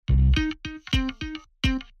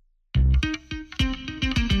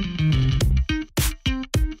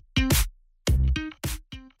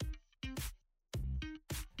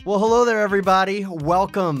Well, hello there, everybody.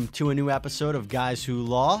 Welcome to a new episode of Guys Who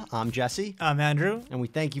Law. I'm Jesse. I'm Andrew. And we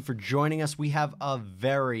thank you for joining us. We have a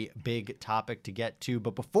very big topic to get to.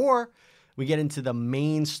 But before we get into the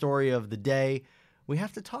main story of the day, we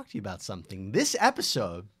have to talk to you about something. This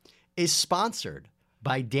episode is sponsored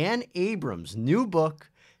by Dan Abrams' new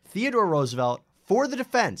book, Theodore Roosevelt for the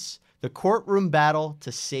Defense, The Courtroom Battle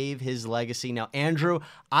to Save His Legacy. Now, Andrew,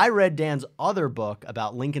 I read Dan's other book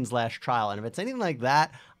about Lincoln's last trial, and if it's anything like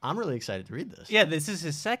that, I'm really excited to read this. Yeah, this is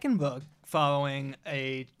his second book following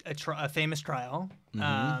a famous trial,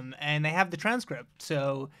 and they have the transcript.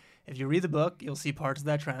 So if you read the book, you'll see parts of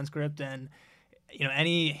that transcript, and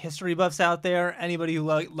any history buffs out there, anybody who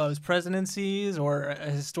loves presidencies or a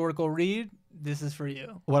historical read, this is for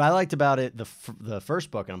you. What I liked about it, the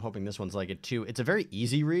first book, and I'm hoping this one's like it too, it's a very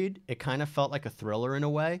easy read. It kind of felt like a thriller in a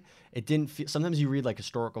way. It didn't feel, sometimes you read like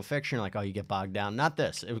historical fiction, like, oh, you get bogged down. Not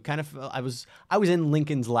this. It kind of, I was in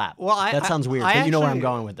Lincoln's lap. Well, that sounds weird, but you know where I'm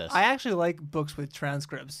going with this. I actually like books with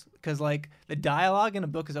transcripts because like the dialogue in a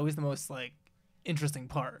book is always the most like interesting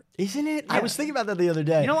part. Isn't it? Yeah. I was thinking about that the other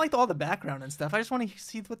day. You don't like all the background and stuff. I just want to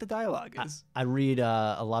see what the dialogue is. I read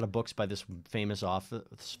a lot of books by this famous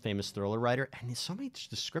thriller writer, and there's so many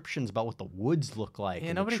descriptions about what the woods look like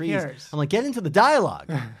and nobody the trees. cares. I'm like, get into the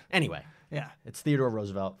dialogue. Anyway, Yeah. it's Theodore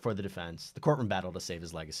Roosevelt for the Defense, The Courtroom Battle to Save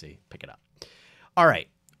His Legacy. Pick it up. All right,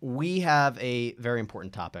 we have a very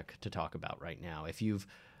important topic to talk about right now. If you've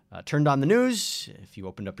turned on the news, if you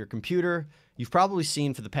opened up your computer, you've probably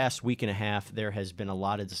seen for the past week and a half, there has been a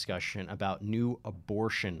lot of discussion about new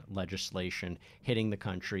abortion legislation hitting the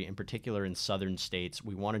country, in particular in southern states.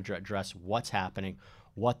 We want to address what's happening,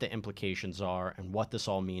 what the implications are, and what this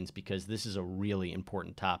all means, because this is a really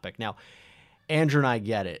important topic. Now, Andrew and I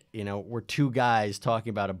get it. We're two guys talking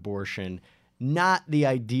about abortion, not the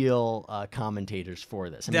ideal commentators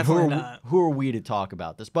for this. Definitely not. Who are we to talk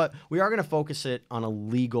about this? But we are going to focus it on a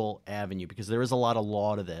legal avenue because there is a lot of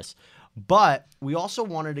law to this. But we also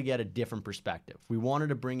wanted to get a different perspective. We wanted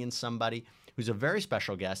to bring in somebody who's a very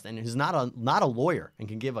special guest and who's not a lawyer and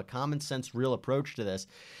can give a common sense, real approach to this.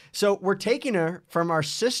 So we're taking her from our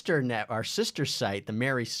sister site, the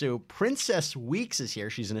Mary Sue. Princess Weeks is here.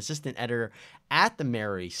 She's an assistant editor at the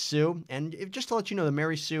Mary Sue. And just to let you know, the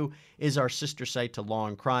Mary Sue is our sister site to Law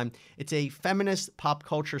and Crime. It's a feminist pop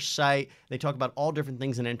culture site. They talk about all different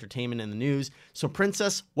things in entertainment and the news. So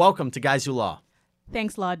Princess, welcome to Guys Who Law.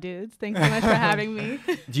 Thanks, Law Dudes. Thanks so much for having me.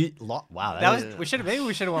 Wow. Maybe we should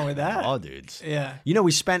have went with that. Law Dudes. Yeah.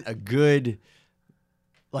 We spent a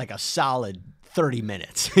solid 30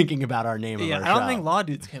 minutes thinking about our name of our show. I don't think Law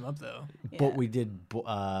Dudes came up though. But we did,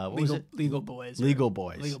 what was it? Legal Boys. Legal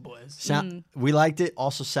Boys. Legal Boys. We liked it.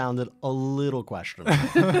 Also sounded a little questionable.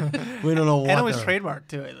 We don't know what. And it was trademarked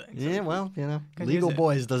too, I think. Yeah, well, Could Legal use it.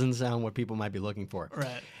 Boys doesn't sound what people might be looking for.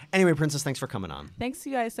 Right. Anyway, Princess, thanks for coming on. Thanks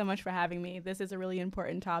you guys so much for having me. This is a really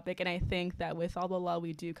important topic, and I think that with all the law,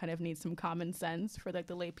 we do kind of need some common sense for the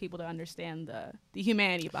lay people to understand the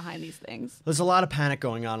humanity behind these things. There's a lot of panic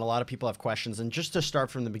going on. A lot of people have questions. And just to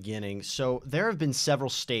start from the beginning, so there have been several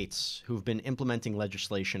states who've been implementing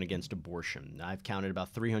legislation against abortion. I've counted about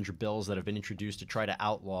 300 bills that have been introduced to try to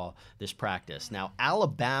outlaw this practice. Now,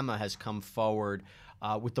 Alabama has come forward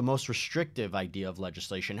with the most restrictive idea of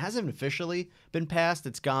legislation. It hasn't officially been passed.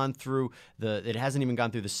 It hasn't even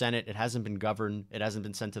gone through the Senate. It hasn't been governed. It hasn't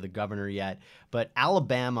been sent to the governor yet. But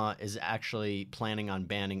Alabama is actually planning on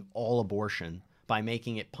banning all abortion by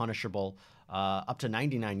making it punishable up to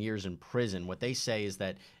 99 years in prison. What they say is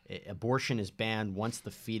that abortion is banned once the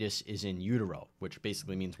fetus is in utero, which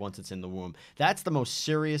basically means once it's in the womb. That's the most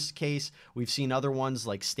serious case. We've seen other ones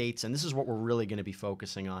like states, and this is what we're really going to be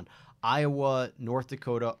focusing on: Iowa, North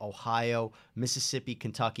Dakota, Ohio, Mississippi,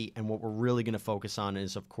 Kentucky, and what we're really going to focus on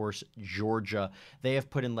is, of course, Georgia. They have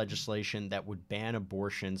put in legislation that would ban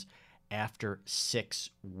abortions after 6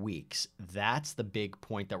 weeks. That's the big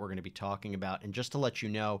point that we're going to be talking about. And just to let you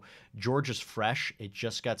know, Georgia's fresh. It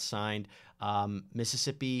just got signed.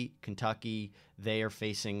 Mississippi, Kentucky,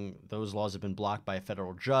 those laws have been blocked by a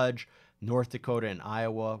federal judge. North Dakota and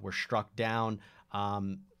Iowa were struck down.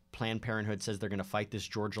 Planned Parenthood says they're going to fight this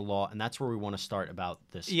Georgia law, and that's where we want to start about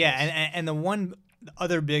this. Yeah, and the one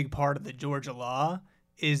other big part of the Georgia law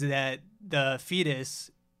is that the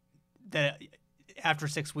fetus that after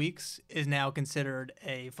 6 weeks is now considered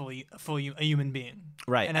a human being,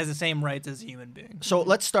 right, and has the same rights as a human being. So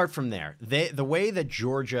let's start from there. The way that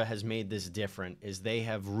Georgia has made this different is they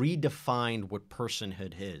have redefined what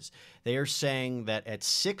personhood is. They are saying that at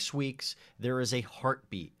 6 weeks there is a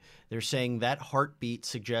heartbeat. They're saying that heartbeat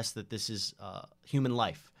suggests that this is human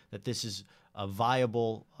life, that this is a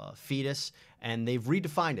viable fetus, and they've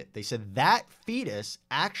redefined it. They said that fetus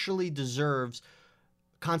actually deserves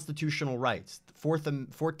constitutional rights,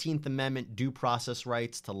 14th Amendment due process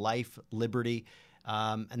rights to life, liberty,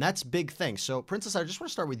 and that's a big thing. So, Princess, I just want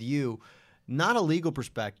to start with you. Not a legal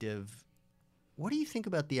perspective, what do you think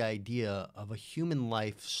about the idea of a human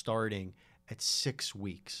life starting at 6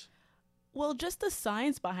 weeks? Well, just the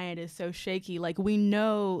science behind it is so shaky. Like, we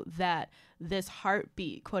know that this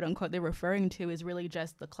heartbeat, quote unquote, they're referring to is really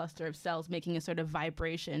just the cluster of cells making a sort of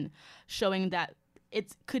vibration, showing that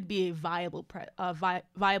it could be a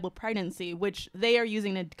viable pregnancy, which they are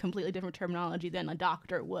using a completely different terminology than a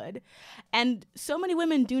doctor would. And so many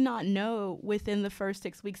women do not know within the first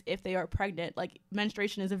 6 weeks if they are pregnant. Like,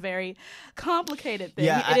 menstruation is a very complicated thing.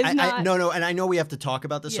 Yeah, it is not. No, and I know we have to talk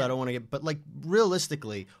about this, so Yeah. I don't want to get, but like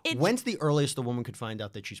realistically, when's the earliest a woman could find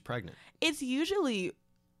out that she's pregnant? It's usually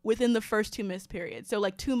within the first 2 missed periods. So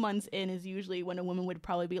like 2 months in is usually when a woman would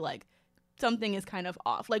probably be like, something is kind of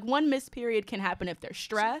off. Like, 1 missed period can happen if there's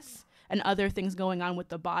stress and other things going on with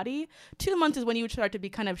the body. 2 months is when you would start to be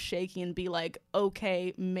kind of shaky and be like,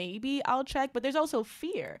 okay, maybe I'll check. But there's also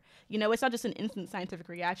fear. You know, it's not just an instant scientific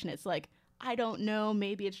reaction. It's like, I don't know,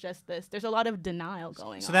 maybe it's just this. There's a lot of denial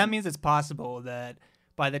going on. So that means it's possible that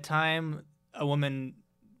by the time a woman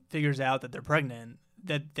figures out that they're pregnant,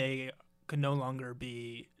 that they could no longer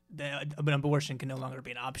be, that an abortion can no longer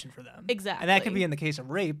be an option for them. Exactly. And that could be in the case of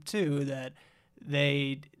rape, too, that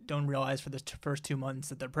they don't realize for the first 2 months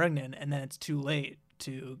that they're pregnant, and then it's too late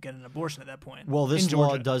to get an abortion at that point. Well, this in law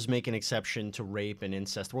Georgia. does make an exception to rape and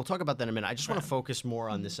incest. We'll talk about that in a minute. I just want to focus more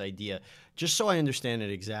on this idea, just so I understand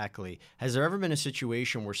it exactly. Has there ever been a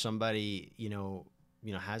situation where somebody, you know,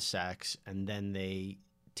 has sex and then they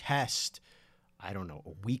test, I don't know,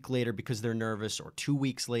 a week later because they're nervous, or 2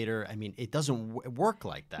 weeks later? I mean, it doesn't work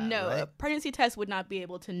like that. No, right? a pregnancy test would not be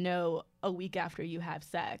able to know a week after you have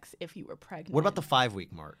sex if you were pregnant. What about the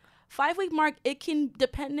 5-week mark? 5-week mark, it can,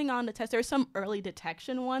 depending on the test, there are some early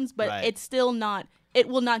detection ones, but Right. it's still not, it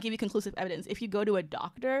will not give you conclusive evidence. If you go to a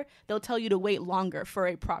doctor, they'll tell you to wait longer for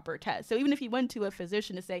a proper test. So even if you went to a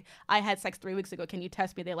physician to say, I had sex 3 weeks ago, can you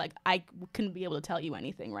test me? They're like, I couldn't be able to tell you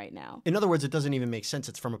anything right now. In other words, it doesn't even make sense.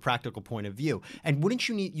 It's from a practical point of view. And wouldn't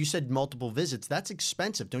you need, you said multiple visits. That's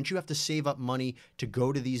expensive. Don't you have to save up money to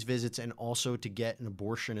go to these visits and also to get an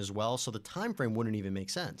abortion as well? So the time frame wouldn't even make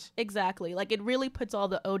sense. Exactly. Like, it really puts all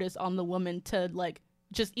the onus on the woman to, like,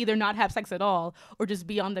 just either not have sex at all or just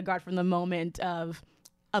be on the guard from the moment of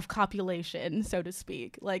copulation, so to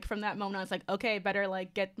speak. Like, from that moment on, it's like, okay, better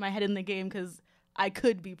like get my head in the game because I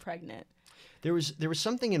could be pregnant. There was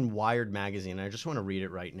something in Wired magazine, and I just want to read it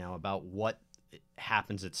right now, about what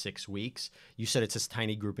happens at 6 weeks. You said it's this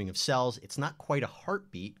tiny grouping of cells. It's not quite a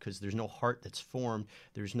heartbeat because there's no heart that's formed.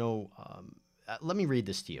 There's no, let me read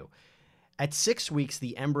this to you. At 6 weeks,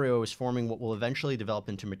 the embryo is forming what will eventually develop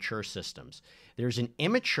into mature systems. There's an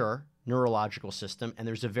immature neurological system, and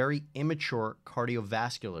there's a very immature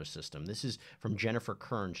cardiovascular system. This is from Jennifer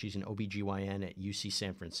Kern. She's an OBGYN at UC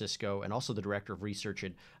San Francisco and also the director of research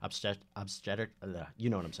at obstetric, you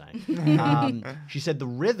know what I'm saying. She said the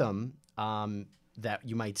rhythm that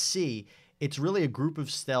you might see, it's really a group of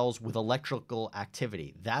cells with electrical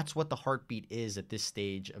activity. That's what the heartbeat is at this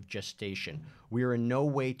stage of gestation. We are in no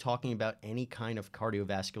way talking about any kind of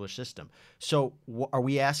cardiovascular system. So are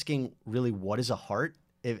we asking really what is a heart?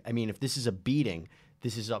 If this is a beating,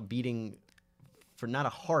 this is a beating for not a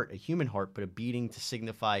heart, a human heart, but a beating to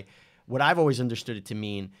signify what I've always understood it to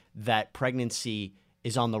mean, that pregnancy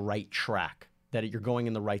is on the right track, that you're going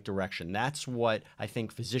in the right direction. That's what I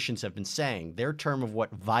think physicians have been saying. Their term of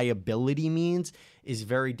what viability means is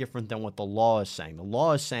very different than what the law is saying. The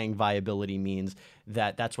law is saying viability means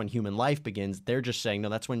that that's when human life begins. They're just saying, no,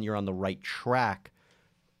 that's when you're on the right track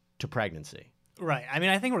to pregnancy. Right. I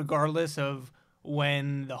mean, I think regardless of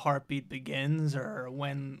when the heartbeat begins or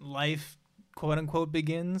when life, quote unquote,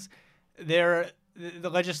 begins, the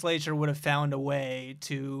legislature would have found a way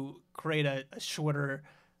to create a shorter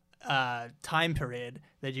time period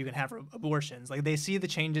that you can have abortions. Like, they see the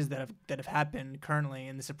changes that have happened currently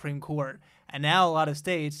in the Supreme Court, and now a lot of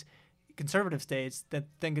states, conservative states, that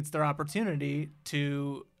think it's their opportunity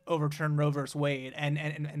to overturn Roe versus Wade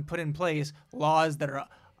and put in place laws that are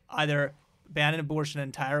either ban abortion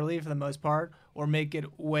entirely for the most part, or make it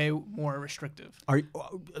way more restrictive.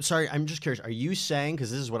 Sorry, I'm just curious. Are you saying, because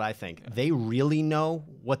this is what I think, they really know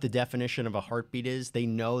what the definition of a heartbeat is? They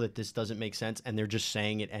know that this doesn't make sense, and they're just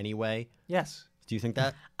saying it anyway? Yes. Do you think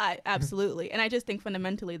that? Absolutely. And I just think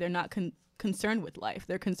fundamentally they're not concerned with life.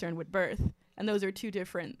 They're concerned with birth. And those are two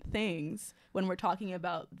different things when we're talking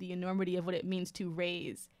about the enormity of what it means to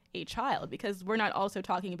raise a child, because we're not also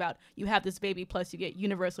talking about you have this baby plus you get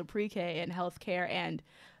universal pre-K and healthcare, and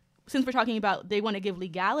since we're talking about they want to give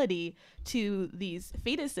legality to these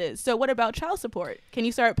fetuses, so what about child support? Can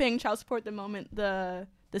you start paying child support the moment the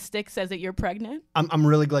stick says that you're pregnant? I'm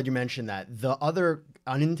really glad you mentioned that. The other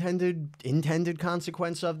intended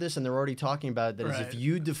consequence of this, and they're already talking about it, that is if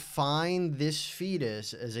you define this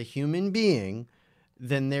fetus as a human being,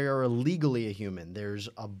 then they are legally a human. There's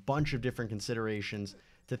a bunch of different considerations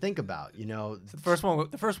to think about. You know, the first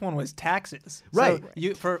one was taxes. Right.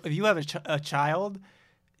 So if you have a child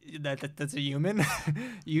that's a human,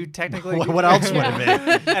 you technically what else would it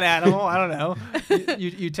be? An animal. I don't know.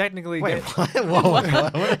 You technically Wait, get. what? Whoa.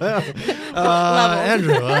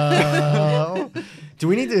 Andrew, do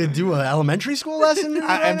we need to do an elementary school lesson?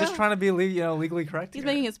 I'm just trying to be legally correct. He's here.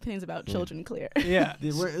 making his opinions about children clear. Yeah.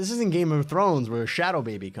 This isn't Game of Thrones where a shadow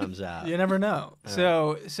baby comes out. You never know.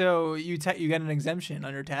 So you get an exemption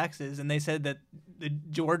on your taxes, and they said that the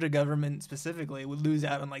Georgia government specifically would lose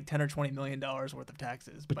out on like $10 or $20 million worth of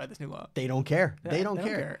taxes by this new law. They don't care. Yeah, they don't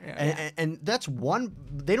care. Yeah. And that's one.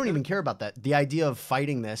 They don't even care about that. The idea of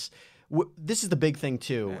fighting this. This is the big thing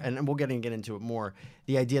too, and we'll get into it more.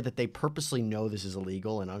 The idea that they purposely know this is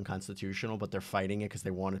illegal and unconstitutional, but they're fighting it because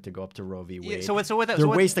they want it to go up to Roe v. Wade. They're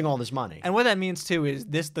wasting all this money. And what that means too is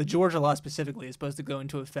the Georgia law specifically is supposed to go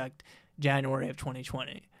into effect January of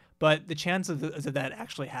 2020. But the chances of that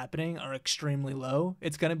actually happening are extremely low.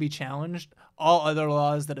 It's going to be challenged. All other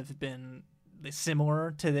laws that have been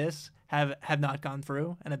similar to this have not gone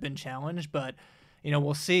through and have been challenged. But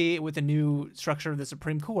we'll see with the new structure of the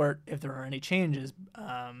Supreme Court if there are any changes.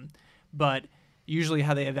 But usually,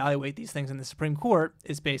 how they evaluate these things in the Supreme Court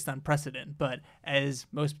is based on precedent. But as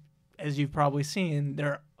you've probably seen,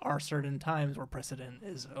 there are certain times where precedent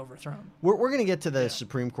is overthrown. We're going to get to the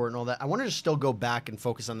Supreme Court and all that. I want to still go back and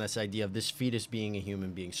focus on this idea of this fetus being a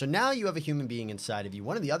human being. So now you have a human being inside of you.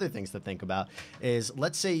 One of the other things to think about is,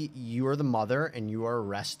 let's say you are the mother and you are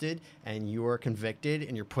arrested and you are convicted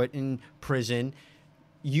and you're put in prison.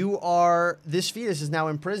 This fetus is now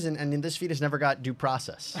in prison, and this fetus never got due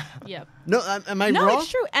process. Yep. No, am I wrong? No,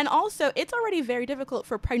 it's true. And also, it's already very difficult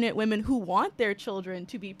for pregnant women who want their children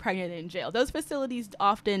to be pregnant in jail. Those facilities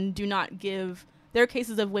often do not give. There are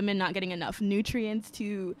cases of women not getting enough nutrients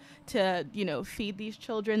to feed these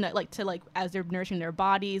children as they're nourishing their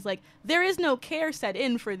bodies. Like, there is no care set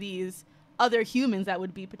in for these other humans that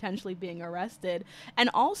would be potentially being arrested.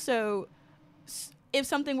 And also, if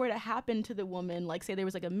something were to happen to the woman, like say there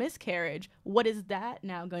was like a miscarriage, what is that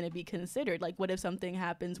now going to be considered? Like, what if something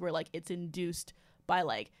happens where like it's induced by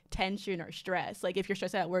like tension or stress? Like, if you're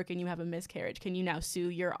stressed at work and you have a miscarriage, can you now sue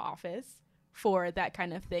your office for that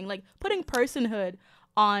kind of thing? Like, putting personhood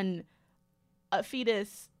on a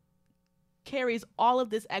fetus carries all of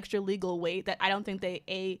this extra legal weight that I don't think they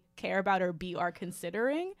A, care about, or B, are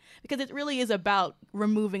considering, because it really is about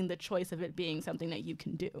removing the choice of it being something that you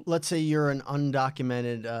can do. Let's say you're an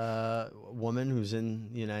undocumented woman who's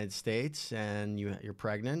in the United States and you're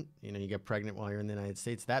pregnant. You get pregnant while you're in the United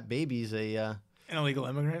States. That baby's an illegal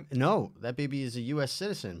immigrant? No, that baby is a U.S.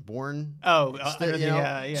 citizen, born.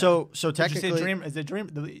 Yeah. So technically, it's a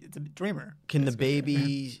dreamer. Can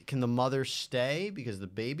the mother stay because the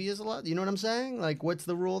baby is allowed? You know what I'm saying? Like, what's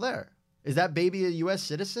the rule there? Is that baby a U.S.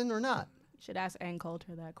 citizen or not? Should ask Ann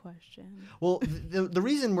Coulter that question. Well, the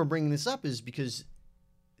reason we're bringing this up is because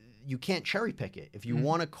you can't cherry pick it. If you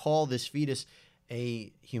want to call this fetus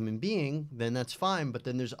a human being, then that's fine. But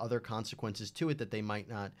then there's other consequences to it that they might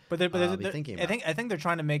not be thinking about. I think they're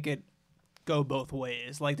trying to make it go both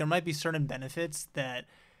ways. Like, there might be certain benefits that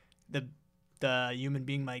the human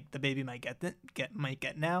being the baby might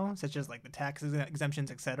get now, such as like the tax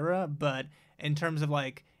exemptions, etc. But in terms of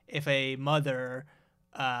like if a mother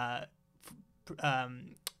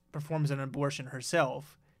performs an abortion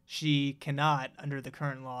herself, she cannot, under the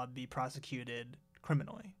current law, be prosecuted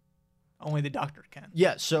criminally. Only the doctor can.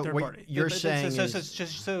 Yeah, so what you're saying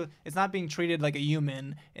so it's not being treated like a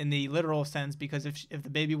human in the literal sense, because if the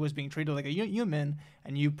baby was being treated like a human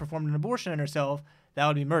and you performed an abortion on herself, that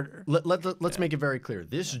would be murder. Let's make it very clear.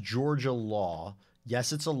 This Georgia law,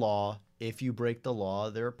 yes, it's a law. If you break the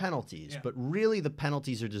law, there are penalties. Yeah. But really, the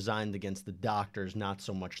penalties are designed against the doctors, not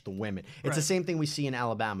so much the women. It's the same thing we see in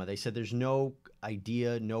Alabama. They said there's no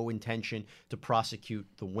idea, no intention to prosecute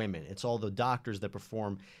the women. It's all the doctors that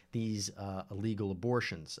perform these illegal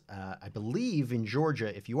abortions. I believe in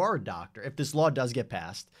Georgia, if you are a doctor, if this law does get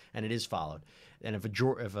passed and it is followed, and if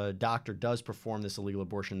a doctor does perform this illegal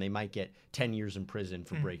abortion, they might get 10 years in prison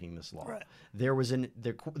for breaking this law. Right. There was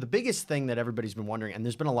the biggest thing that everybody's been wondering, and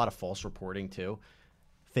there's been a lot of false reporting too,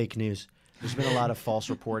 fake news. There's been a lot of false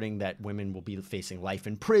reporting that women will be facing life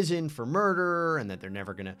in prison for murder, and that they're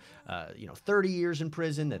never going to, 30 years in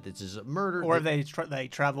prison, that this is a murder. Or if they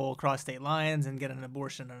travel across state lines and get an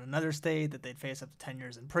abortion in another state, that they'd face up to 10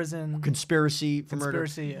 years in prison. Conspiracy for murder.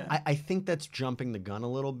 Yeah. I think that's jumping the gun a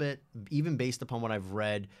little bit, even based upon what I've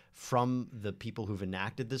read from the people who've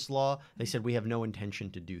enacted this law. They said we have no intention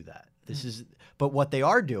to do that. But what they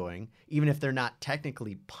are doing, even if they're not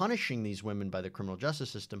technically punishing these women by the criminal justice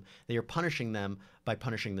system, they are punishing them by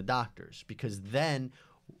punishing the doctors. Because then,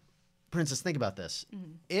 Princess, think about this.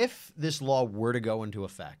 If this law were to go into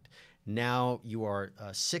effect, now you are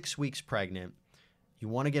 6 weeks pregnant, you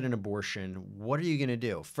want to get an abortion, what are you going to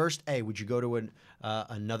do? First, would you go to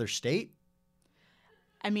another state?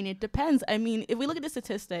 I mean, it depends. I mean, if we look at the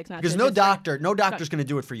statistics, because no doctor's going to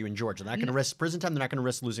do it for you in Georgia. They're not going to risk prison time. They're not going to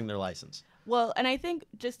risk losing their license. Well, and I think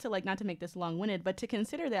just to not to make this long-winded, but to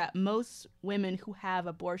consider that most women who have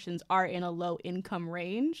abortions are in a low income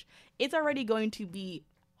range, it's already going to be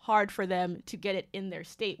hard for them to get it in their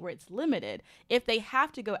state where it's limited. If they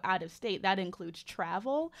have to go out of state, that includes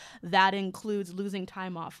travel, that includes losing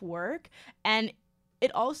time off work, and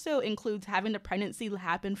it also includes having the pregnancy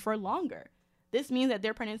happen for longer. This means that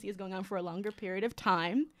their pregnancy is going on for a longer period of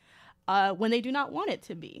time when they do not want it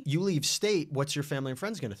to be. You leave state, what's your family and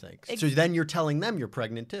friends going to think? So then you're telling them you're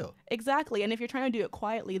pregnant too. Exactly. And if you're trying to do it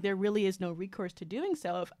quietly, there really is no recourse to doing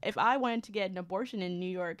so. If I wanted to get an abortion in New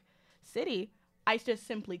York City, I just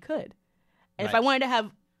simply could. And if I wanted to have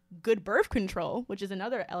good birth control, which is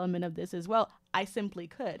another element of this as well, I simply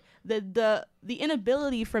could. The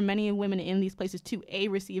inability for many women in these places to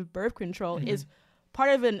receive birth control is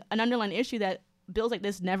part of an underlying issue that bills like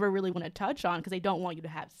this never really want to touch on because they don't want you to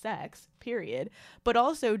have sex, period. But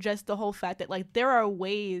also just the whole fact that there are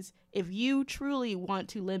ways, if you truly want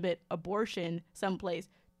to limit abortion someplace,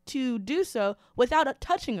 to do so without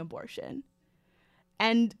touching abortion.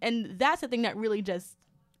 And that's the thing that really just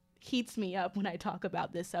heats me up when I talk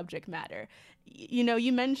about this subject matter.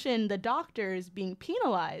 You mentioned the doctors being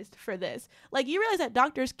penalized for this. You realize that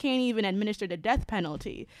doctors can't even administer the death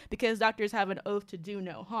penalty because doctors have an oath to do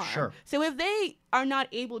no harm. Sure. So if they are not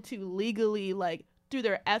able to legally, through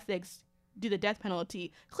their ethics, do the death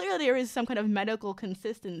penalty, clearly there is some kind of medical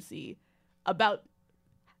consistency about,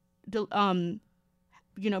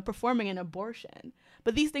 performing an abortion.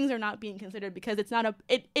 But these things are not being considered because it's not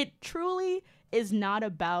it truly is not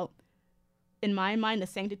about, in my mind, the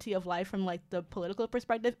sanctity of life from the political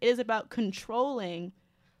perspective. It is about controlling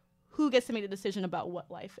who gets to make the decision about what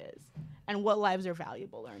life is and what lives are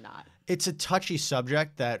valuable or not. It's a touchy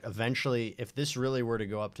subject that eventually, if this really were to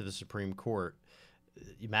go up to the Supreme Court,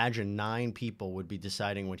 imagine 9 people would be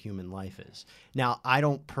deciding what human life is. Now, I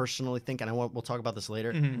don't personally think, and we'll talk about this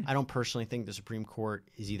later, I don't personally think the Supreme Court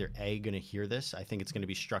is either A, going to hear this. I think it's going to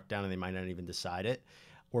be struck down and they might not even decide it.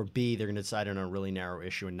 Or B, they're going to decide on a really narrow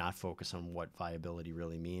issue and not focus on what viability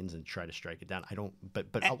really means and try to strike it down. I don't, but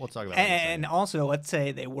we'll talk about it. And also, let's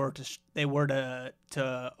say they were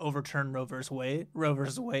to overturn Roe versus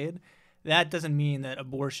Wade. That doesn't mean that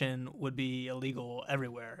abortion would be illegal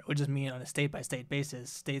everywhere. It would just mean on a state-by-state basis,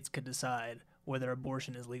 states could decide whether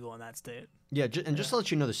abortion is legal in that state. Yeah, just to let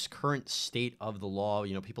you know, this current state of the law,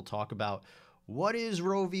 people talk about what is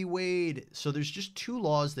Roe v. Wade. So there's just 2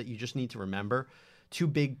 laws that you just need to remember. 2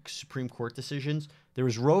 big Supreme Court decisions. There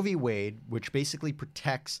was Roe v. Wade, which basically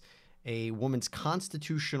protects a woman's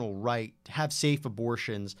constitutional right to have safe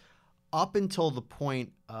abortions up until the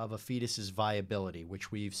point of a fetus's viability,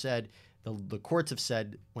 which we've said, the courts have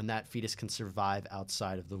said when that fetus can survive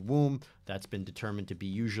outside of the womb, that's been determined to be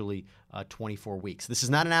usually 24 weeks. This is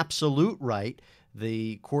not an absolute right.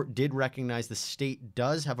 The court did recognize the state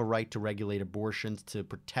does have a right to regulate abortions to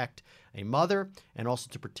protect a mother and also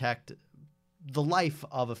to protect the life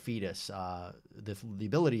of a fetus, the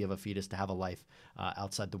ability of a fetus to have a life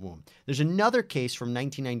outside the womb. There's another case from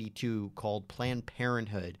 1992 called Planned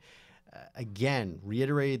Parenthood. Again,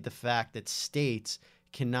 reiterated the fact that states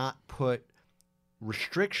cannot put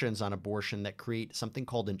restrictions on abortion that create something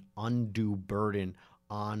called an undue burden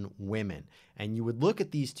on women. And you would look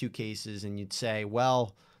at these 2 cases and you'd say,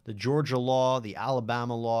 well, the Georgia law, the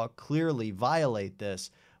Alabama law clearly violate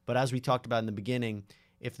this. But as we talked about in the beginning,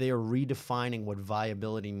 if they are redefining what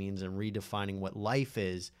viability means and redefining what life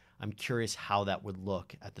is, I'm curious how that would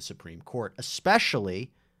look at the Supreme Court,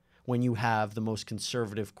 especially when you have the most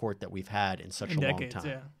conservative court that we've had in such a long time.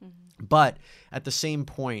 Yeah. But at the same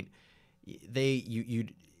point,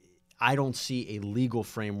 I don't see a legal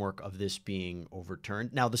framework of this being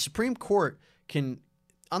overturned. Now, the Supreme Court can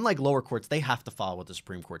unlike lower courts, they have to follow what the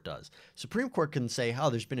Supreme Court does. Supreme Court can say, oh,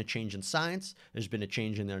 there's been a change in science. There's been a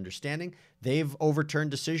change in their understanding. They've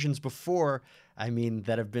overturned decisions before,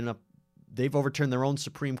 they've overturned their own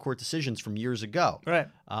Supreme Court decisions from years ago. Right.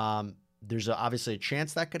 There's obviously a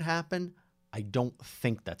chance that could happen. I don't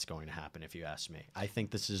think that's going to happen, if you ask me. I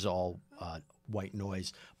think this is all white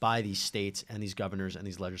noise by these states and these governors and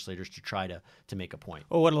these legislators to try to make a point.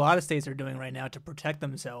 Well, what a lot of states are doing right now to protect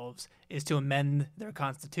themselves is to amend their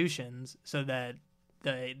constitutions so that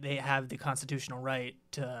they have the constitutional right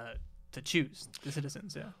to choose the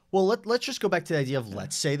citizens. Yeah. Well, let's just go back to the idea of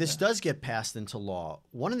let's say this does get passed into law.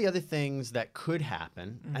 One of the other things that could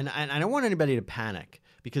happen, and I don't want anybody to panic,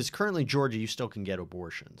 because currently Georgia, you still can get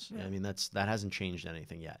abortions. Yeah. I mean, that hasn't changed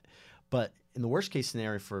anything yet. But in the worst case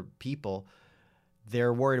scenario for people,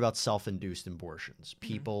 they're worried about self-induced abortions.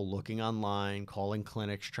 People looking online, calling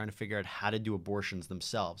clinics, trying to figure out how to do abortions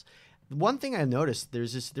themselves. One thing I noticed, there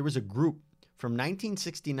was a group from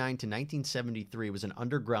 1969 to 1973. It was an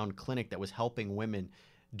underground clinic that was helping women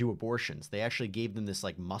do abortions. They actually gave them this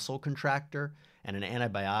like muscle contractor and an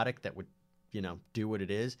antibiotic that would, do what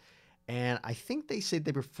it is. And I think they said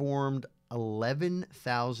they performed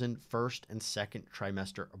 11,000 first and second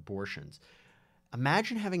trimester abortions.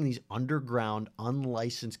 Imagine having these underground,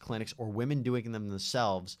 unlicensed clinics or women doing them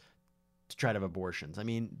themselves to try to have abortions. I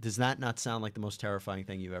mean, does that not sound like the most terrifying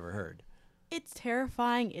thing you've ever heard? It's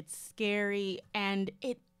terrifying, it's scary, and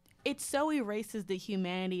it so erases the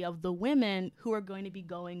humanity of the women who are going to be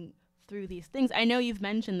going through these things. I know you've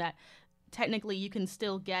mentioned that technically you can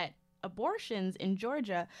still get abortions in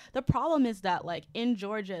Georgia. The problem is that, like, in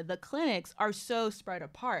Georgia, the clinics are so spread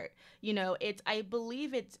apart. I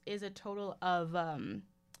believe it is a total of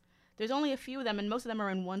there's only a few of them, and most of them are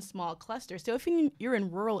in one small cluster. So if you're in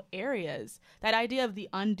rural areas, that idea of the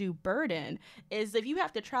undue burden is if you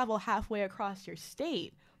have to travel halfway across your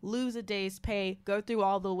state, lose a day's pay, go through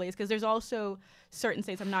all the ways, because there's also certain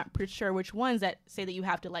states, I'm not pretty sure which ones, that say that you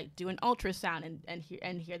have to like do an ultrasound and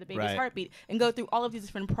hear the baby's heartbeat and go through all of these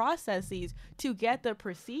different processes to get the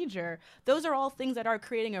procedure. Those are all things that are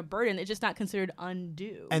creating a burden. It's just not considered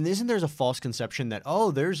undue. And isn't there a false conception that,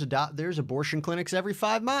 there's abortion clinics every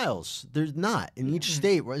 5 miles? There's not. In each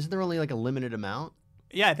state, isn't there only like a limited amount?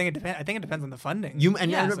 Yeah, I think it depends. I think it depends on the funding.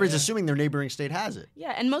 Everybody's assuming their neighboring state has it.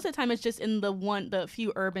 Yeah, and most of the time it's just in the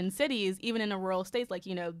few urban cities. Even in the rural states, like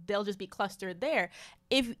they'll just be clustered there.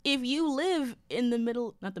 If you live in the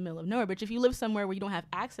middle, not the middle of nowhere, but if you live somewhere where you don't have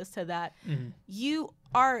access to that, you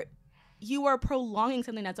are prolonging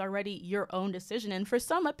something that's already your own decision, and for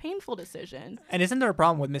some a painful decision. And isn't there a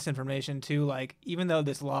problem with misinformation too? Like, even though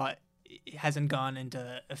this law hasn't gone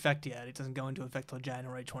into effect yet, it doesn't go into effect till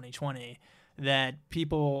January 2020. That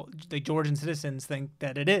people, the Georgian citizens, think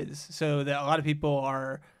that it is. So that a lot of people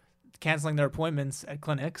are canceling their appointments at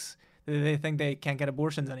clinics. They think they can't get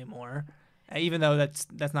abortions anymore, even though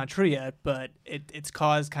that's not true yet. But it's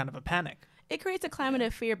caused kind of a panic. It creates a climate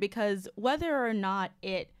of fear because whether or not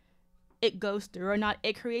it goes through or not,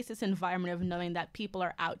 it creates this environment of knowing that people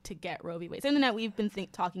are out to get Roe v. Wade. Something that we've been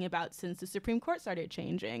talking about since the Supreme Court started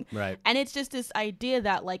changing. Right. And it's just this idea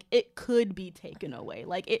that, like, it could be taken away.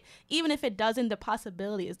 Like, even if it doesn't, the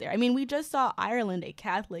possibility is there. I mean, we just saw Ireland, a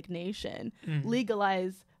Catholic nation,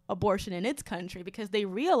 legalize abortion in its country because they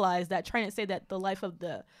realized that trying to say that the life of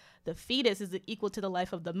the fetus is equal to the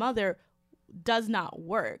life of the mother does not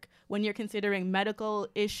work when you're considering medical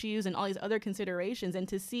issues and all these other considerations. And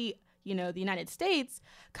to see the United States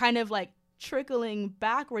kind of like trickling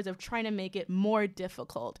backwards of trying to make it more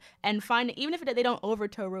difficult and even if they don't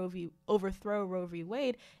overthrow Roe v.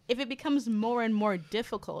 Wade, if it becomes more and more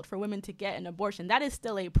difficult for women to get an abortion, that is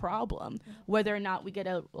still a problem, whether or not we get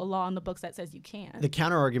a law in the books that says you can. The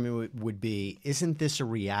counter argument would be, isn't this a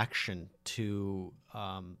reaction to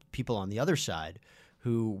people on the other side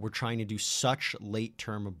who were trying to do such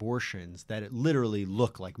late-term abortions that it literally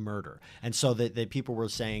looked like murder? And so that people were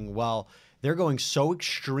saying, well, they're going so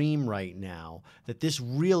extreme right now that this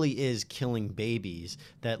really is killing babies,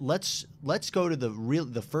 that let's go to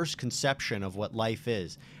the first conception of what life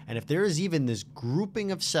is. And if there is even this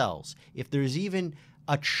grouping of cells, if there's even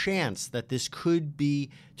a chance that this could be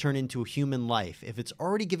turned into a human life, if it's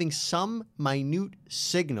already giving some minute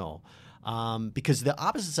signal, because the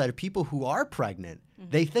opposite side of people who are pregnant,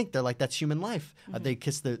 they think they're like, that's human life. They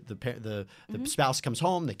kiss the spouse comes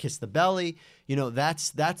home, they kiss the belly. That's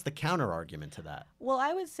the counter argument to that. Well,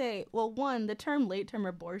 I would say, one, the term late-term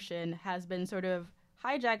abortion has been sort of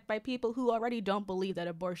hijacked by people who already don't believe that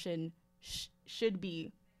abortion should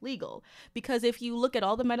be legal. Because if you look at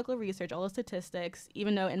all the medical research, all the statistics,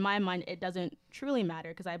 even though in my mind it doesn't truly matter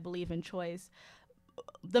because I believe in choice,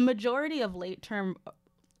 the majority of late-term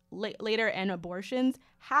later and abortions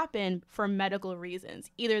happen for medical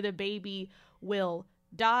reasons. Either the baby will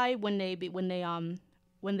die when they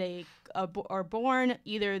are born.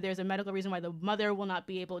 Either there's a medical reason why the mother will not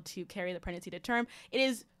be able to carry the pregnancy to term. It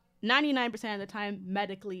is 99% of the time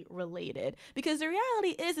medically related, because the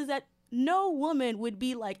reality is that no woman would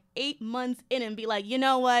be like 8 months in and be like, you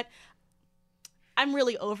know what, I'm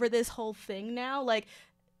really over this whole thing now. Like,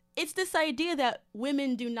 it's this idea that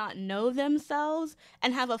women do not know themselves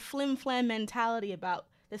and have a flim-flam mentality about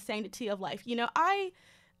the sanctity of life. You know,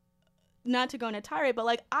 not to go on a tirade, but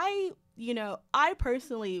like I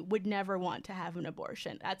personally would never want to have an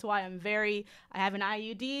abortion. That's why I have an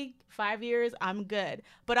IUD, 5 years, I'm good.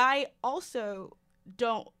 But I also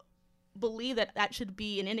don't believe that should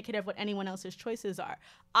be an indicator of what anyone else's choices are.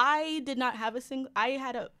 I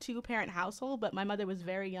had a 2-parent household, but my mother was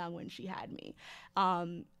very young when she had me.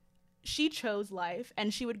 She chose life,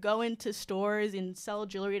 and she would go into stores and sell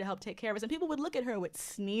jewelry to help take care of us. And people would look at her with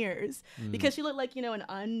sneers because she looked like, an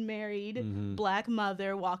unmarried black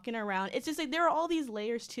mother walking around. It's just like there are all these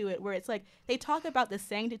layers to it where it's like they talk about the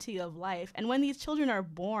sanctity of life. And when these children are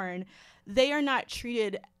born, they are not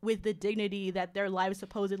treated with the dignity that their lives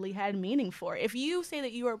supposedly had meaning for. If you say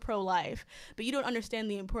that you are pro-life, but you don't understand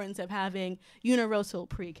the importance of having universal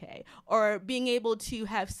pre-K or being able to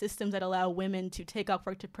have systems that allow women to take off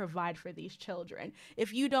work to provide for these children,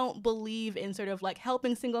 if you don't believe in sort of like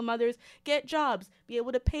helping single mothers get jobs, be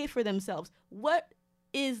able to pay for themselves, what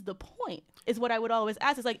is the point? Is what I would always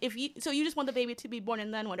ask. It's like, you just want the baby to be born,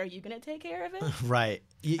 and then what, are you going to take care of it? Right.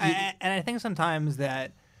 And I think sometimes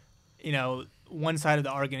that, one side of the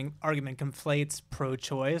argument conflates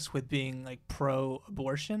pro-choice with being like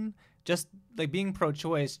pro-abortion. Just like being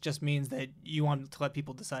pro-choice just means that you want to let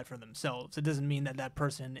people decide for themselves. It doesn't mean that that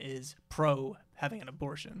person is pro having an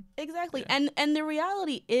abortion. Exactly. Yeah. And the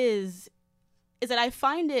reality is that I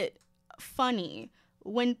find it funny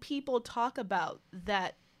when people talk about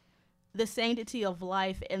that the sanctity of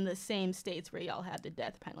life in the same states where y'all had the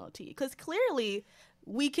death penalty. Because clearly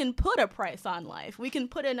we can put a price on life. We can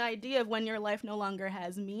put an idea of when your life no longer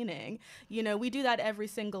has meaning. We do that every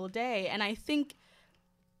single day. And I think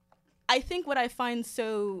what I find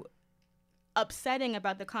so upsetting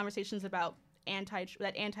about the conversations about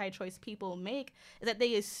anti-choice people make is that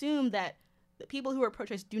they assume that the people who are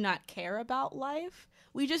pro-choice do not care about life.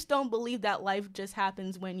 We just don't believe that life just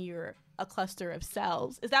happens when you're a cluster of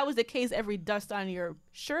cells. If that was the case, every dust on your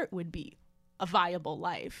shirt would be a viable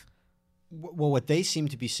life. Well, what they seem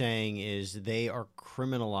to be saying is they are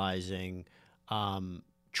criminalizing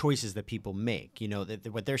choices that people make.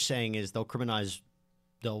 What they're saying is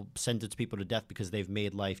they'll sentence people to death because they've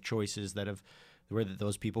made life choices where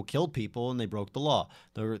those people killed people and they broke the law.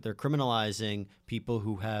 They're criminalizing people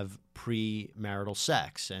who have premarital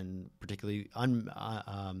sex, and particularly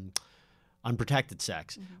unprotected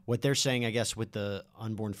sex. Mm-hmm. What they're saying, I guess, with the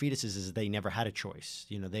unborn fetuses is they never had a choice.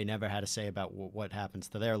 They never had a say about what happens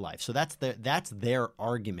to their life. So that's their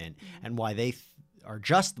argument, and why they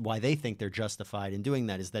why they think they're justified in doing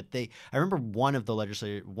that is that I remember one of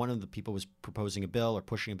the people was proposing a bill or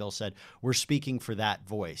pushing a bill, said, we're speaking for that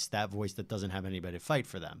voice that doesn't have anybody to fight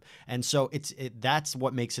for them. And so that's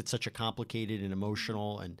what makes it such a complicated and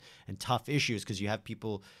emotional and tough issue, is because you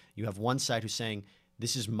have one side who's saying,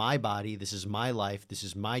 this is my body, this is my life, this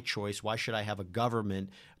is my choice. Why should I have a government,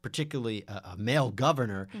 particularly a male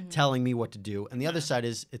governor, telling me what to do? And the other side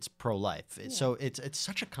is it's pro-life. Yeah. So it's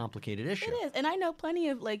such a complicated issue. It is. And I know plenty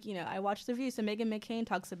of, I watch The View, so Meghan McCain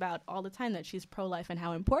talks about all the time that she's pro-life and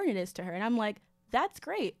how important it is to her. And I'm like, that's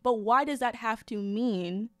great. But why does that have to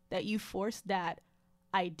mean that you force that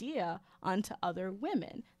idea onto other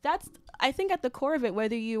women? That's, I think, at the core of it,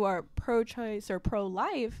 whether you are pro-choice or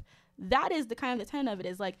pro-life, that is the kind of the tenet of it,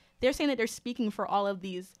 is like they're saying that they're speaking for all of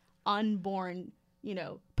these unborn,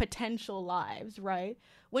 potential lives, right?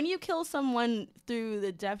 When you kill someone through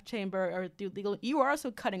the death chamber or through legal, you are also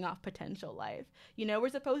cutting off potential life.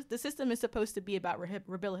 The system is supposed to be about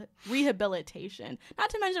rehabilitation, not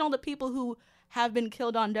to mention all the people who have been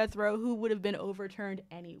killed on death row who would have been overturned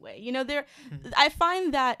anyway. I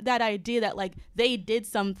find that idea that like they did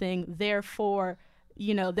something, therefore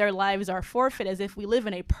their lives are forfeit, as if we live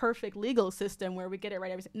in a perfect legal system where we get it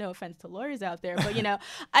right. No offense to lawyers out there, but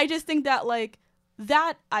I just think that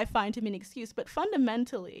that I find to be an excuse. But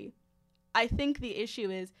fundamentally, I think the issue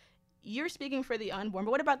is you're speaking for the unborn,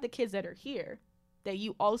 but what about the kids that are here that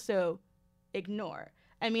you also ignore?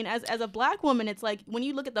 I mean, as a black woman, it's like when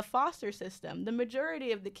you look at the foster system, the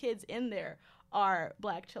majority of the kids in there are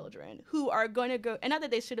black children who are going to go, and not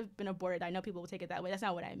that they should have been aborted. I know people will take it that way. That's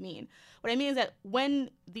not what I mean. What I mean is that when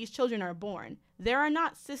these children are born, there are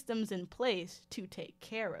not systems in place to take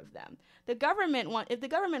care of them. If the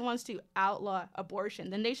government wants to outlaw abortion,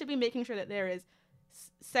 then they should be making sure that there is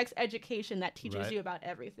sex education that teaches you about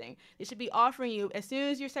everything. They should be offering you, as soon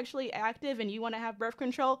as you're sexually active and you want to have birth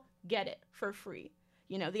control, get it for free.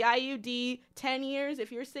 You know, the IUD, 10 years,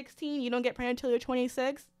 if you're 16, you don't get pregnant until you're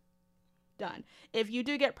 26, done. If you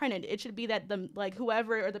do get pregnant, it should be that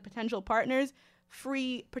whoever or the potential partners,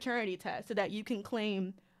 free paternity test so that you can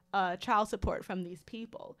claim child support from these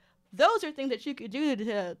people. Those are things that you could do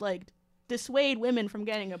to dissuade women from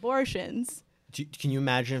getting abortions. Can you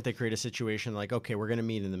imagine if they create a situation like, okay, we're going to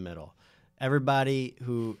meet in the middle. Everybody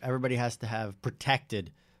has to have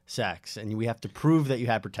protected sex, and we have to prove that you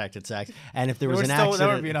had protected sex. And if there was an accident,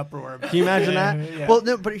 that would be an uproar. Can you imagine that? Yeah. Well,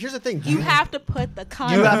 no, but here's the thing: you have to put the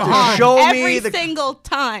condom you have to on show every me single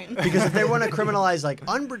time. Because if they want to criminalize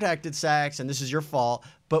unprotected sex, and this is your fault,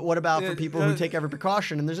 but what about for people who take every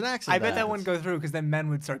precaution and there's an accident? I bet that wouldn't go through because then men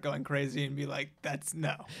would start going crazy and be like, "That's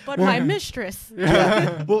no." But my mistress.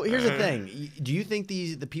 Yeah. Well, here's the thing: do you think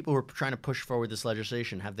the people who are trying to push forward this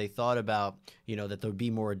legislation, have they thought about that there would be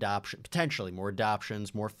more potentially more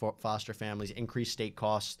adoptions, more foster families, increased state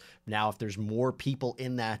costs? Now, if there's more people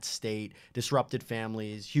in that state, disrupted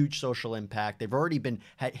families, huge social impact. They've already been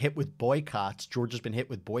hit with boycotts. Georgia's been hit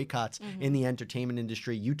with boycotts in the entertainment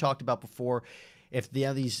industry. You talked about before. If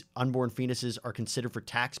these unborn fetuses are considered for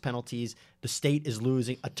tax penalties, the state is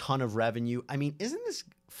losing a ton of revenue. I mean, isn't this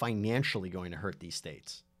financially going to hurt these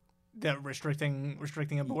states? That restricting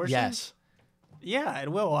abortion? Yes. Yeah,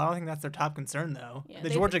 it will. I don't think that's their top concern, though. Yeah, the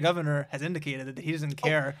Georgia governor has indicated that he doesn't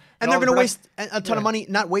care. And they're going to waste a ton of money.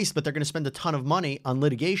 Not waste, but they're going to spend a ton of money on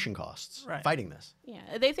litigation costs fighting this.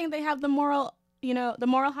 Yeah, they think they have the moral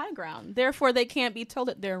high ground. Therefore, they can't be told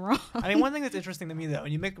that they're wrong. I mean, one thing that's interesting to me, though,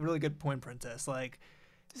 and you make a really good point, Princess,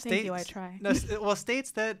 Thank you, I try. No,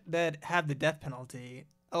 states that have the death penalty,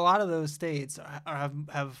 a lot of those states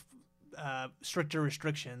have stricter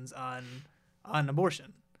restrictions on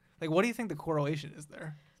abortion. What do you think the correlation is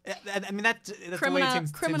there? I mean, that's the way it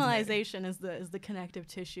seems. Criminalization is the connective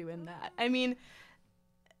tissue in that. I mean,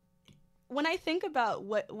 when I think about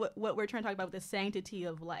what we're trying to talk about with the sanctity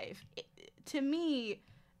of life, to me,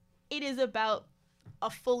 it is about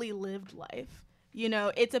a fully lived life.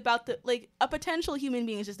 It's about a potential human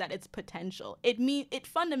being is just that it's potential. It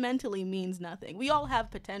fundamentally means nothing. We all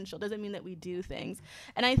have potential. Doesn't mean that we do things.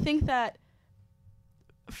 And I think that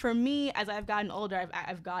for me, as I've gotten older,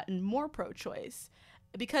 I've gotten more pro-choice.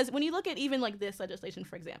 Because when you look at even this legislation,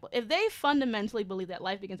 for example, if they fundamentally believe that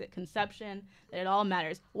life begins at conception, that it all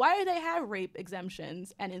matters, why do they have rape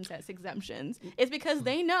exemptions and incest exemptions? It's because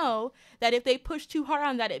they know that if they push too hard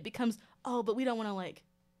on that, it becomes, but we don't want to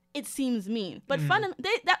it seems mean. But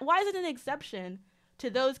why is it an exception to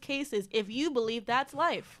those cases if you believe that's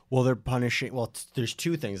life? Well, they're punishing. Well, there's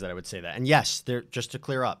two things that I would say that. And yes, just to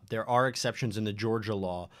clear up, there are exceptions in the Georgia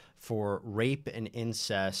law for rape and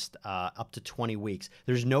incest up to 20 weeks.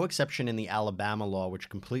 There's no exception in the Alabama law, which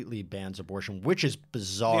completely bans abortion, which is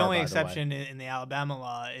bizarre. The only exception in the Alabama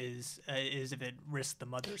law is if it risks the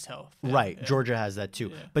mother's health. Right. Yeah. Georgia has that too.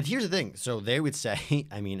 Yeah. But here's the thing. So they would say,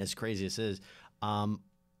 I mean, as crazy as it is,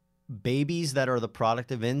 babies that are the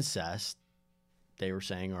product of incest, they were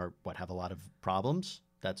saying have a lot of problems.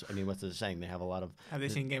 What they're saying. They have a lot of. Have they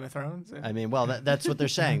seen Game of Thrones? I mean, well, that's what they're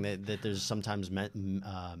saying. that there's sometimes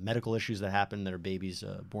medical issues that happen that are babies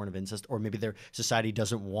born of incest, or maybe their society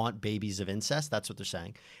doesn't want babies of incest. That's what they're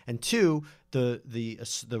saying. And two, the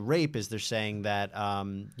rape is they're saying that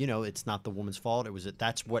it's not the woman's fault.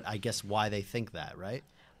 That's what I guess why they think that, right?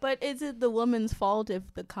 But is it the woman's fault if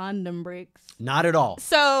the condom breaks? Not at all.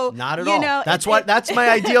 So not at all. That's my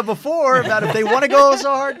idea before about if they want to go so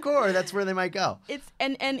hardcore, that's where they might go.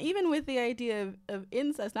 And even with the idea of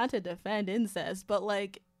incest, not to defend incest, but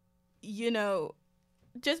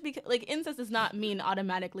just because incest does not mean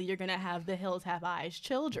automatically you're gonna have the hills have eyes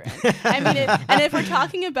children. I mean, and if we're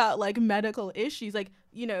talking about medical issues,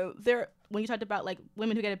 when you talked about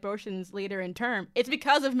women who get abortions later in term, it's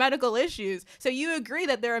because of medical issues. So you agree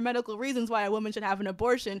that there are medical reasons why a woman should have an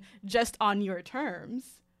abortion just on your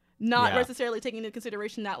terms, not necessarily taking into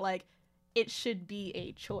consideration that it should be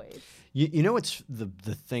a choice. It's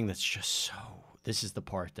the thing that's just so. This is the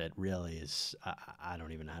part that really is, I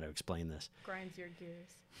don't even know how to explain this. Grinds your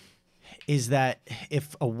gears. Is that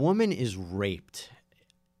if a woman is raped,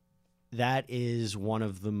 that is one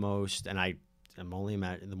of the most, and I'm only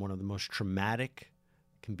imagining, one of the most traumatic,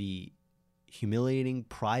 can be humiliating,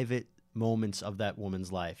 private moments of that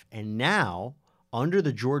woman's life. And now, under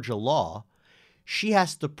the Georgia law, she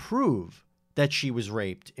has to prove that she was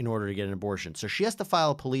raped in order to get an abortion. So she has to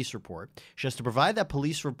file a police report. She has to provide that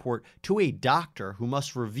police report to a doctor who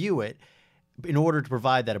must review it in order to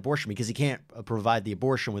provide that abortion, because he can't provide the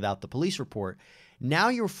abortion without the police report. Now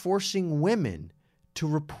you're forcing women to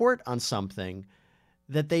report on something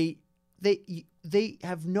that they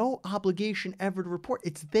have no obligation ever to report.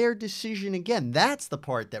 It's their decision again. That's the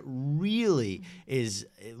part that really is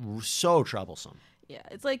so troublesome. Yeah,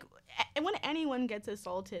 it's like when anyone gets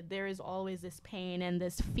assaulted, there is always this pain and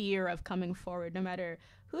this fear of coming forward, no matter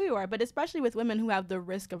who you are. But especially with women who have the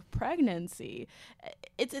risk of pregnancy,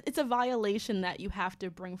 it's a violation that you have to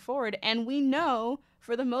bring forward. And we know,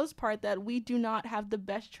 for the most part, that we do not have the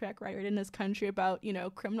best track record in this country about,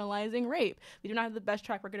 criminalizing rape. We do not have the best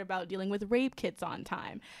track record about dealing with rape kits on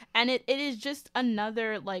time. And it is just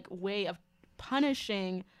another way of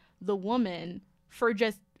punishing the woman for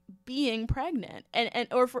just being pregnant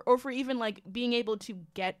or for even being able to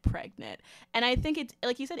get pregnant. And I think it's,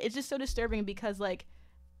 like you said, it's just so disturbing because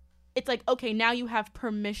it's okay, now you have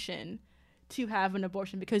permission to have an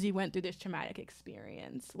abortion because you went through this traumatic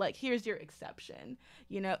experience. Here's your exception.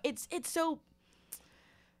 It's so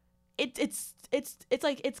it's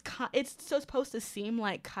so supposed to seem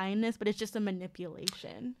like kindness, but it's just a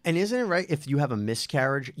manipulation. And isn't it right, if you have a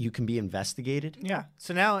miscarriage, you can be investigated? Yeah.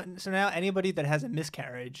 So now anybody that has a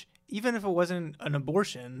miscarriage, even if it wasn't an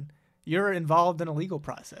abortion, you're involved in a legal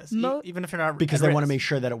process, even if you're not. Because they want to make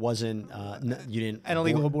sure that it wasn't you didn't an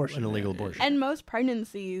illegal abortion. An illegal abortion. And most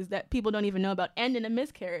pregnancies that people don't even know about end in a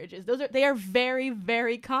miscarriages. They are very,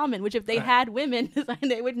 very common. Which if they had women,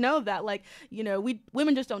 they would know that.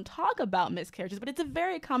 Women just don't talk about miscarriages, but it's a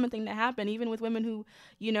very common thing to happen, even with women who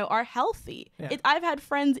are healthy. Yeah. I've had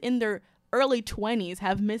friends in their early 20s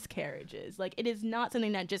have miscarriages. It is not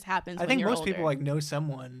something that just happens. I think most older. people know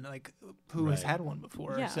someone who has had one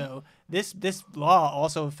before. Yeah. So this law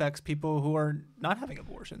also affects people who are not having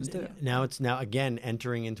abortions too. Now it's again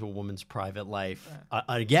entering into a woman's private life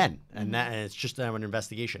again, and that and it's just an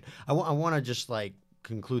investigation. I want to just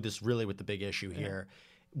conclude this really with the big issue here.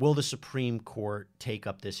 Will the Supreme Court take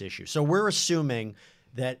up this issue? So we're assuming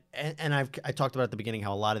that, and I talked about at the beginning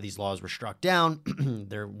how a lot of these laws were struck down.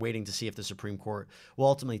 They're waiting to see if the Supreme Court will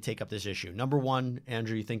ultimately take up this issue. Number one,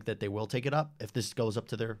 Andrew, you think that they will take it up if this goes up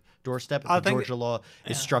to their doorstep? If the Georgia law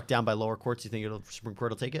is struck down by lower courts, you think the Supreme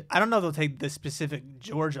Court will take it? I don't know if they'll take the specific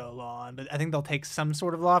Georgia law on, but I think they'll take some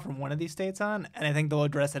sort of law from one of these states on, and I think they'll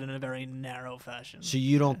address it in a very narrow fashion. So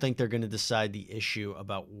you don't think they're going to decide the issue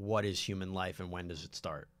about what is human life and when does it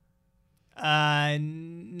start?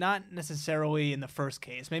 Not necessarily in the first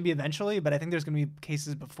case. Maybe eventually, but I think there's going to be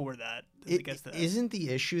cases before that. Isn't the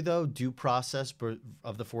issue, though, due process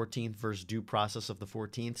of the 14th versus due process of the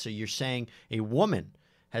 14th? So you're saying a woman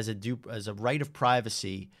has a right of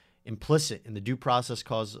privacy implicit in the due process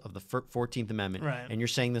clause of the 14th Amendment, right? And you're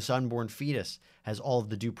saying this unborn fetus has all of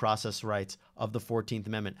the due process rights of the 14th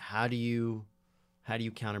Amendment. How do you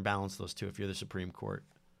counterbalance those two if you're the Supreme Court?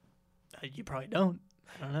 You probably don't.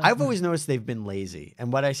 I've always noticed they've been lazy.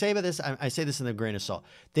 And what I say about this, I say this in a grain of salt.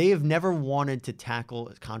 They have never wanted to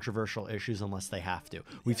tackle controversial issues unless they have to.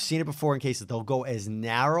 We've seen it before in cases. They'll go as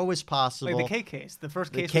narrow as possible. Like the K case. The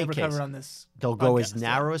first case we ever covered on this They'll go as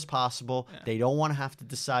narrow as possible. Yeah. They don't want to have to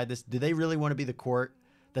decide this. Do they really want to be the court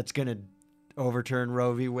that's going to overturn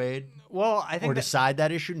Roe v. Wade? Well, I think decide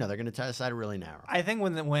that issue? No, they're going to decide it really narrow. I think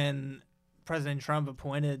when President Trump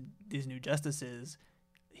appointed these new justices,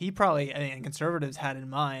 he probably, conservatives had in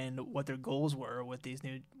mind what their goals were with these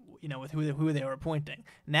new, with who they were appointing.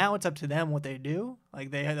 Now it's up to them what they do.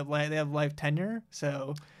 They have life tenure.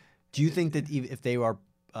 So, do you think that if they are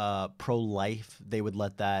pro-life, they would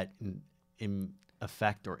let that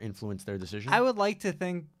affect or influence their decision? I would like to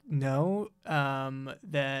think no,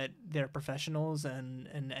 that they're professionals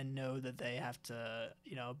and know that they have to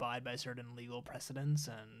abide by certain legal precedents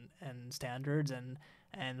and standards and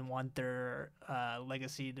want their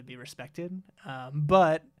legacy to be respected.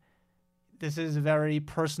 But this is a very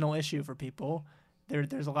personal issue for people.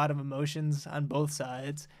 There's a lot of emotions on both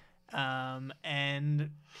sides, and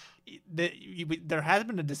there has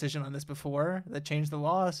been a decision on this before that changed the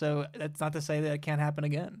law, so that's not to say that it can't happen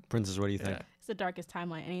again. Princess, what do you think? It's the darkest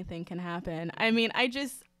timeline. Anything can happen.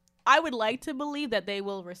 I would like to believe that they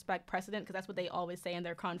will respect precedent because that's what they always say in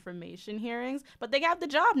their confirmation hearings. But they have the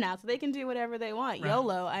job now, so they can do whatever they want. Right.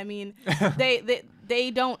 YOLO.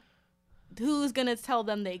 They don't. Who's gonna tell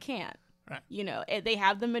them they can't? Right. They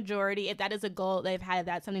have the majority. If that is a goal they've had, if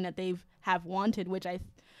that's something that they've wanted, which I'm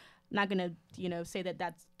not gonna say that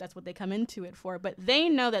that's what they come into it for. But they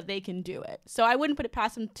know that they can do it. So I wouldn't put it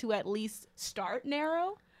past them to at least start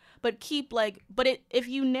narrow. but if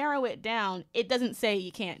you narrow it down, it doesn't say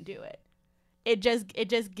you can't do it. It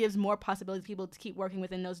just gives more possibilities for people to keep working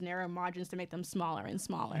within those narrow margins to make them smaller and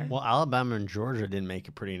smaller. Well, Alabama and Georgia didn't make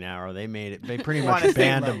it pretty narrow. They pretty Well, much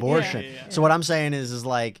banned abortion. yeah. So what I'm saying is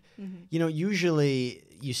like, usually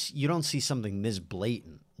you don't see something this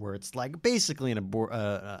blatant where it's like basically an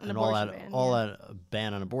all-out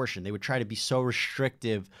ban on abortion. They would try to be so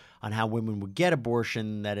restrictive on how women would get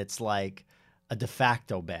abortion that it's like a de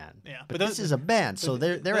facto ban. Yeah, but this is a ban, so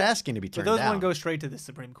they're asking to be turned down. But those down. won't go straight to the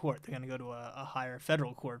Supreme Court. They're going to go to a higher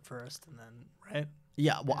federal court first, and then right.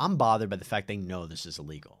 Yeah, well, I'm bothered by the fact they know this is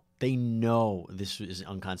illegal. They know this is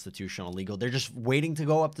unconstitutional, illegal. They're just waiting to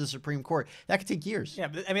go up to the Supreme Court. That could take years. Yeah,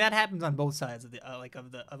 but I mean that happens on both sides of the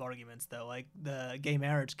of arguments though. Like the gay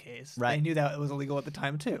marriage case, right. They knew that it was illegal at the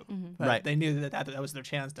time too. But right. They knew that was their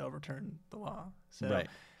chance to overturn the law. So, right.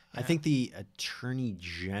 Yeah. I think the Attorney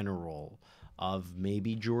General of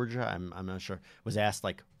maybe Georgia, I'm not sure, was asked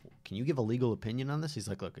like, "Can you give a legal opinion on this?" He's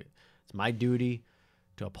like, "Look, it's my duty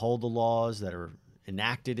to uphold the laws that are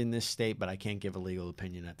enacted in this state, but I can't give a legal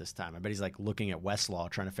opinion at this time." I bet he's like looking at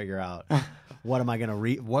Westlaw, trying to figure out what am I going to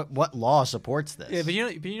read? What law supports this? Yeah, but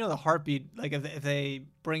you know the heartbeat. Like if they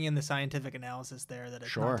bring in the scientific analysis there, that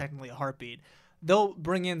it's not technically a heartbeat. They'll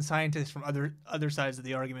bring in scientists from other sides of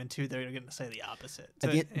the argument too. They're going to say the opposite.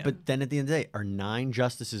 So, But then at the end of the day, are 9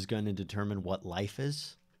 justices going to determine what life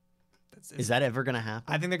is? Is that ever going to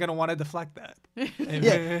happen? I think they're going to want to deflect that.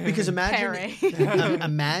 Yeah, because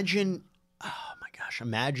imagine. Oh my gosh!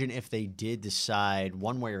 Imagine if they did decide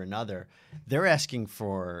one way or another. They're asking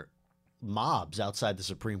for mobs outside the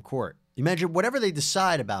Supreme Court. Imagine whatever they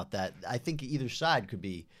decide about that. I think either side could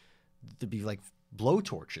be like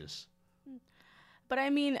blowtorches. But I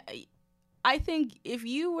mean, I think if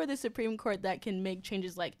you were the Supreme Court that can make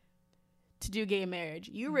changes like to do gay marriage,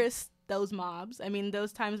 you risk those mobs. I mean,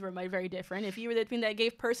 those times were very different. If you were the thing that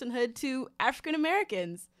gave personhood to African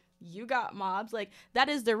Americans, you got mobs. Like, that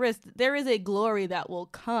is the risk. There is a glory that will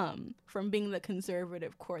come from being the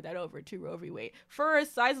conservative court that overturned Roe v. Wade for a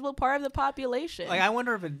sizable part of the population. Like, I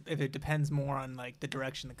wonder if it depends more on like the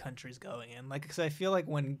direction the country's going in. Like, because I feel like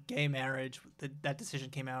when gay marriage, that decision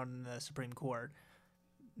came out in the Supreme Court,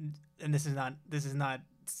 and this is not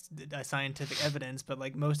a scientific evidence, but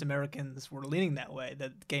like most Americans were leaning that way,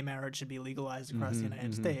 that gay marriage should be legalized across the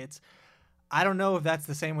United States. I don't know if that's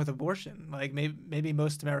the same with abortion. Like maybe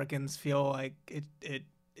most Americans feel like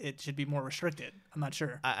it should be more restricted. I'm not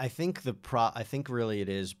sure. I think I think really it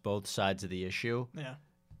is both sides of the issue. Yeah.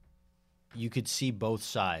 You could see both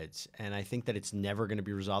sides, and I think that it's never going to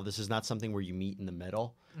be resolved. This is not something where you meet in the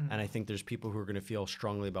middle, and I think there's people who are going to feel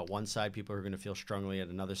strongly about one side, people who are going to feel strongly at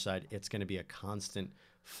another side. It's going to be a constant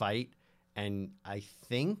fight, and I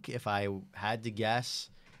think if I had to guess,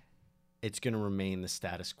 it's going to remain the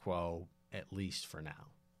status quo at least for now.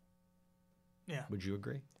 Yeah. Would you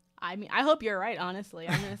agree? I mean, I hope you're right, honestly.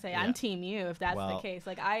 I'm going to say I'm team you if that's the case.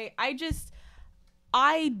 Like,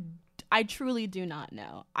 I truly do not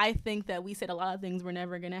know. I think that we said a lot of things were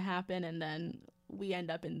never going to happen, and then we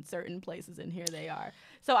end up in certain places, and here they are.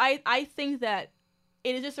 So I think that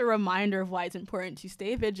it is just a reminder of why it's important to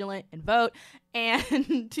stay vigilant and vote,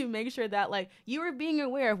 and to make sure that, like, you are being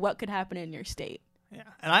aware of what could happen in your state. Yeah,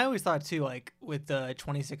 and I always thought, too, like, with the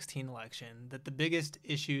 2016 election, that the biggest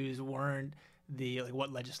issues weren't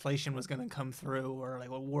what legislation was going to come through or, like,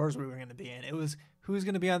 what wars we were going to be in. It was who's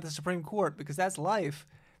going to be on the Supreme Court, because that's life.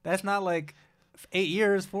 That's not like 8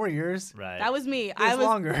 years, 4 years. Right. That was me.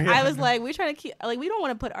 Longer. Yeah. I was like, we trying to keep, like, we don't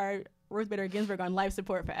want to put our Ruth Bader Ginsburg on life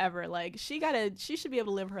support forever. Like, she should be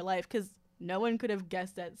able to live her life, because no one could have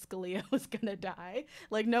guessed that Scalia was gonna die.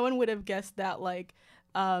 Like, no one would have guessed that, like,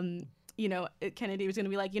 Kennedy was gonna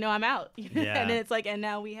be like, I'm out. Yeah. And it's like, and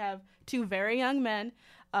now we have 2 very young men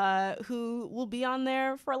who will be on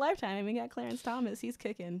there for a lifetime. I mean, we got Clarence Thomas. He's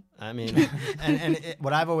kicking. I mean,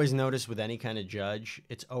 what I've always noticed with any kind of judge,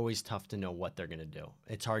 it's always tough to know what they're going to do.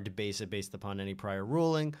 It's hard to base it based upon any prior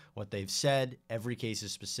ruling, what they've said. Every case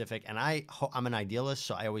is specific. And I'm an idealist,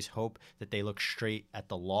 so I always hope that they look straight at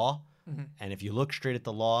the law. Mm-hmm. And if you look straight at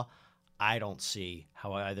the law, I don't see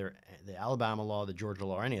how either the Alabama law, the Georgia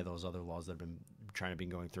law, or any of those other laws that have been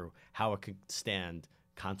going through, how it could stand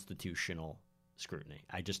constitutional scrutiny.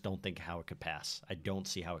 I just don't think how it could pass. I don't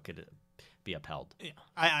see how it could be upheld. Yeah,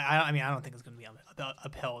 I mean, I don't think it's going to be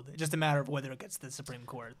upheld. It's just a matter of whether it gets to the Supreme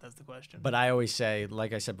Court. That's the question. But I always say,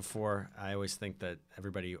 like I said before, I always think that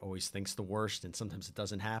everybody always thinks the worst, and sometimes it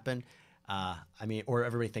doesn't happen. Or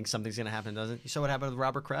everybody thinks something's going to happen and doesn't. You saw what happened with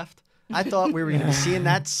Robert Kraft? I thought we were going to be seeing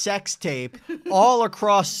that sex tape all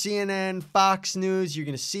across CNN, Fox News. You're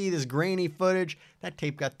going to see this grainy footage. That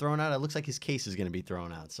tape got thrown out. It looks like his case is going to be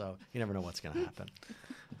thrown out. So you never know what's going to happen.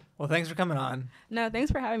 Well, thanks for coming on. No,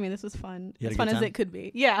 thanks for having me. This was fun. You had As a fun good as time? it could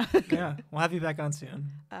be. Yeah. Yeah, we'll have you back on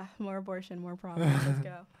soon. More abortion, more problems. Let's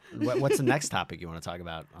go. What's the next topic you want to talk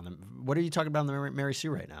about? What are you talking about on the Mary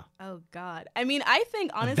Sue right now? Oh, God. I mean, I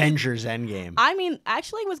think, honestly, Avengers Endgame. I mean,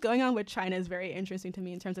 actually, what's going on with China is very interesting to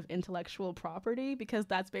me in terms of intellectual property, because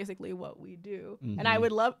that's basically what we do. And I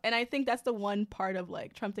would love, and I think that's the one part of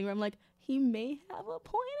like Trump thing where I'm like, he may have a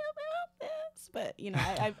point about this, but you know,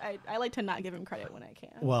 I like to not give him credit when I can.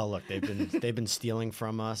 Well, look, they've been stealing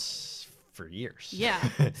from us for years. Yeah.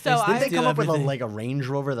 So Didn't they steal come up with everything. a Range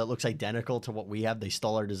Rover that looks identical to what we have? They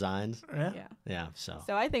stole our designs. Yeah. yeah. Yeah. So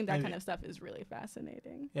So I think that Maybe. kind of stuff is really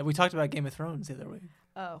fascinating. Yeah, we talked about Game of Thrones the other week.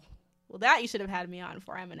 Oh, well, that you should have had me on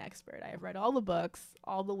for. I'm an expert. I have read all the books,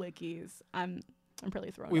 all the wikis. I'm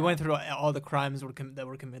pretty thrown. We out. went through all the crimes that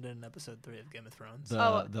were committed in episode 3 of Game of Thrones.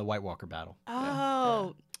 the White Walker battle.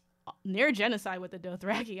 Oh, near genocide with the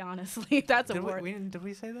Dothraki. Honestly, that's a Did word. did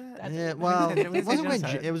we say that? That's- Yeah, well, Did we it say wasn't quite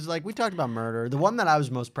genocide? it was like we talked about murder. The one that I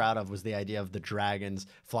was most proud of was the idea of the dragons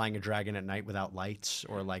flying a dragon at night without lights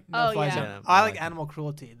or like. Oh, fly yeah. zone. I like animal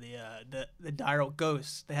cruelty. The dire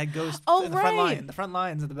ghosts. They had ghosts Oh, in the front right. line. The front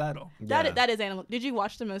lines of the battle. That Yeah. that is animal. Did you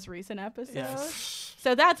watch the most recent episode? Yes.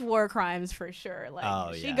 So that's war crimes for sure. Like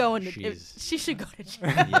Oh, she yeah, going to she's- she should go to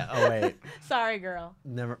jail. Yeah. Oh wait. Sorry, girl.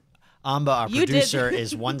 Never. Amba, our You did- producer,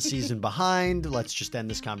 is one season behind. Let's just end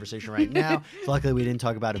this conversation right now. So luckily, we didn't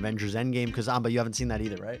talk about Avengers Endgame because Amba, you haven't seen that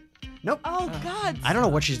either, right? Nope. Oh God. I don't know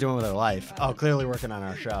what she's doing with her life. Oh, clearly working on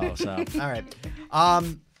our show. So, all right.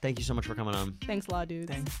 Thank you so much for coming on. Thanks, law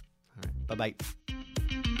dudes. Thanks. All right. Bye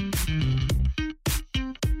bye.